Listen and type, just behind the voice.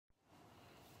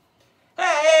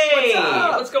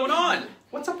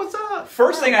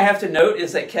First thing I have to note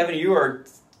is that, Kevin, you are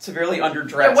severely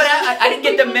underdressed. Yeah, I didn't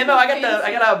get the memo.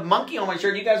 I got a monkey on my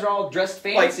shirt. You guys are all dressed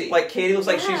fancy. Like Katie looks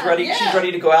like she's ready. Yeah. She's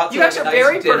ready to go out. You guys are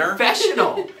very dinner.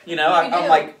 Professional. You know,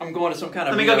 I'm going to some kind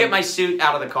of. Let me go get my suit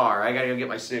out of the car. I gotta go get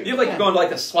my suit. You look like you're going to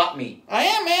like a swap meet. I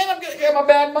am, man. I'm gonna get my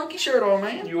bad monkey shirt on,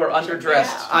 man. You are underdressed.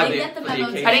 Yeah, I didn't get the memo.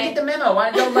 I didn't get the memo.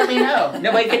 Why don't let me know?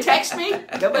 Nobody can text me.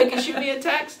 Nobody can shoot me a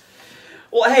text.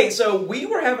 Well, hey, so we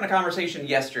were having a conversation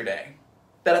yesterday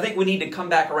that I think we need to come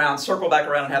back around, circle back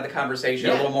around and have the conversation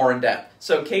a little more in depth.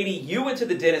 So, Katie, you went to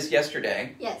the dentist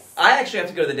yesterday. Yes. I actually have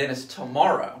to go to the dentist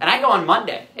tomorrow. And I go on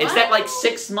Monday. Wow. It's that like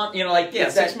 6 month, you know, like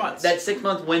 6 months. That 6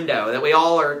 month window that we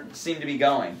all seem to be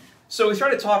going. So we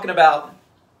started talking about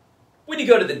when you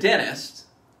go to the dentist,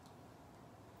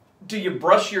 do you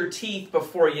brush your teeth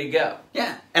before you go?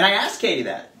 Yeah. And I asked Katie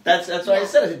that. That's what I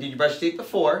said. I said, did you brush your teeth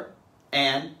before?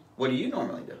 And what do you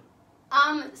normally do?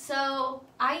 So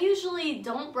I usually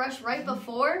don't brush right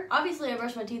before. Obviously, I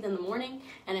brush my teeth in the morning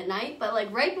and at night, but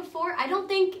like right before, I don't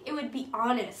think it would be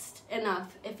honest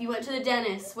enough if you went to the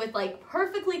dentist with like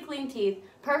perfectly clean teeth,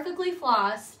 perfectly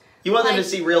flossed. You want them to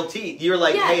see real teeth. You were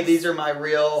like, hey, these are my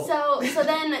real... So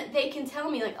then they can tell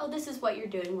me like, oh, this is what you're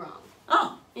doing wrong.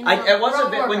 Oh. You know, it wasn't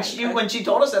a bit, when she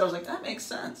told us that, I was like, that makes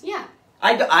sense. Yeah.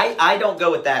 I don't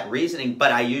go with that reasoning,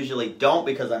 but I usually don't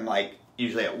because I'm like,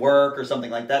 usually at work or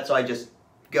something like that, so I just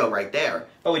go right there.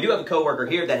 But we do have a coworker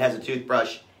here that has a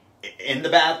toothbrush in the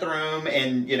bathroom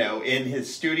and, you know, in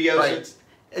his studio. Right.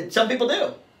 So some people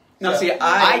do. No, so, see,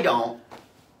 I don't.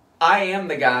 I am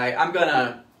the guy. I'm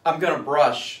gonna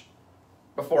brush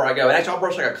before I go. And actually, I'll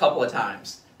brush like a couple of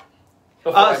times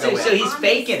before I go in. So he's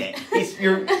faking it.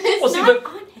 You're it's not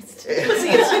honest.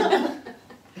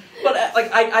 But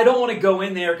like I don't want to go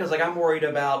in there because like I'm worried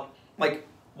about like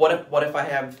what if I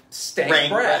have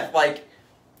stank breath? Like,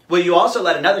 well, you also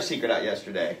let another secret out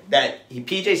yesterday that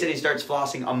PJ said he starts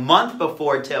flossing a month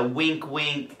before to wink,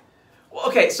 wink. Well,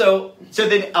 okay, so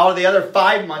then all of the other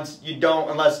 5 months you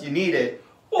don't unless you need it.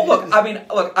 Well, look,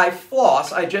 I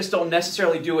floss. I just don't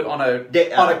necessarily do it on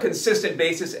a consistent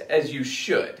basis as you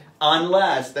should.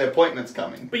 Unless the appointment's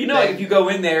coming. But you know, like, if you go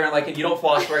in there and you don't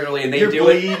floss regularly and they do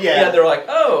it, they're like,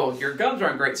 oh, your gums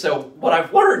aren't great. So what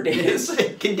I've learned is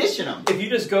condition them. If you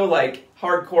just go like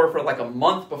hardcore for like a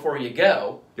month before you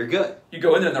go, you're good. You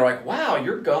go in there and they're like, wow,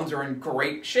 your gums are in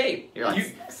great shape. You're like,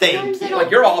 thank you.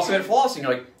 Like, you're awesome at flossing.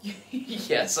 You're like,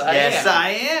 yes, I am. Yes, I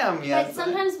am. Yes, but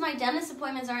sometimes my dentist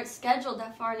appointments aren't scheduled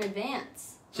that far in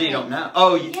advance. So you don't know.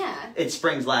 Oh, yeah. It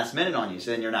springs last minute on you,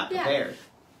 so then you're not prepared.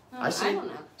 I see. I don't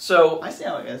know. So I see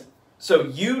how it is. So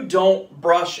you don't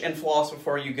brush and floss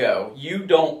before you go. You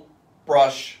don't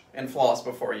brush and floss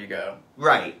before you go.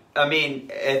 Right. I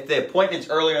mean, if the appointment's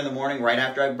earlier in the morning, right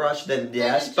after I brush, then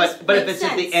yes. But if it's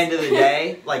at the end of the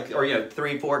day, like, or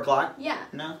 3, 4 o'clock. Yeah.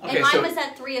 No. Okay, and mine was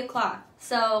at 3 o'clock,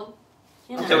 so.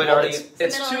 You know. So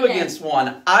it's 2 against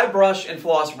 1. I brush and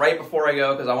floss right before I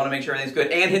go because I want to make sure everything's good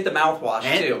and hit the mouthwash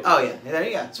too. Oh yeah, there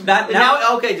you go. So now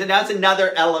that's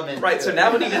another element. Right. So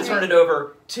now we need to turn it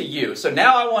over to you. So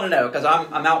now I want to know because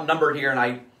I'm outnumbered here and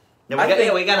I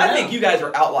think you guys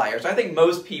are outliers. I think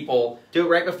most people do it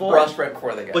right before. Brush right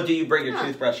before they go. But do you bring your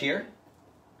toothbrush here?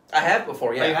 I have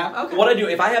before. Yeah. Oh, you have? Okay. What I do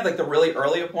if I have like the really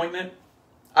early appointment,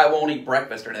 I won't eat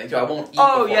breakfast or anything, so I won't eat.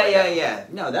 Oh yeah.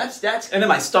 No, that's. And then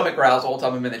my stomach growls the whole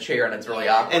time I'm in the chair, and it's really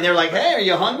awkward. And they're like, "Hey, are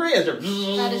you hungry?" That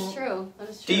is true. That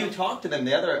is true. Do you talk to them?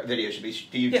 The other video should be.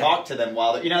 Do you talk to them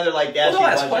while they're like they'll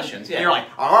ask questions? Yeah. And you're like,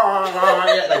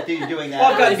 like you're doing that.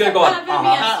 Well, I've got to go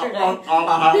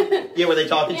going. Yeah, were they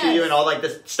talking to you and all like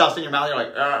this stuff's in your mouth? You're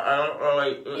like,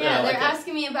 yeah, they're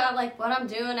asking me about like what I'm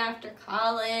doing after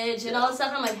college and all this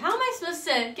stuff. I'm like, how am I supposed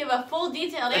to give a full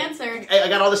detailed answer? I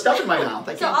got all this stuff in my mouth.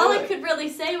 So all I could really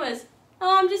say was,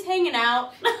 "Oh, I'm just hanging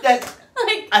out." That's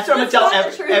what I'm gonna tell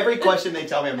every question they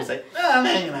tell me. I'm gonna say, "Oh, I'm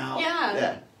hanging out."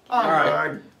 Yeah. All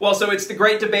right. Well, so it's the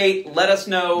great debate. Let us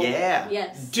know. Yeah.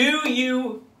 Yes. Do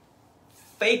you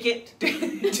fake it?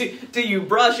 Do you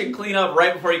brush and clean up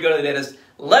right before you go to the dentist?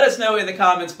 Let us know in the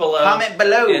comments below. Comment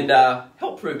below. And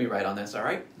help prove me right on this, all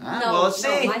right? No, well, let's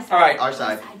see. My side. All right. Our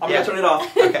side. I'm going to turn it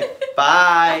off. Okay.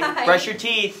 Bye. Bye. Brush your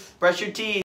teeth. Brush your teeth.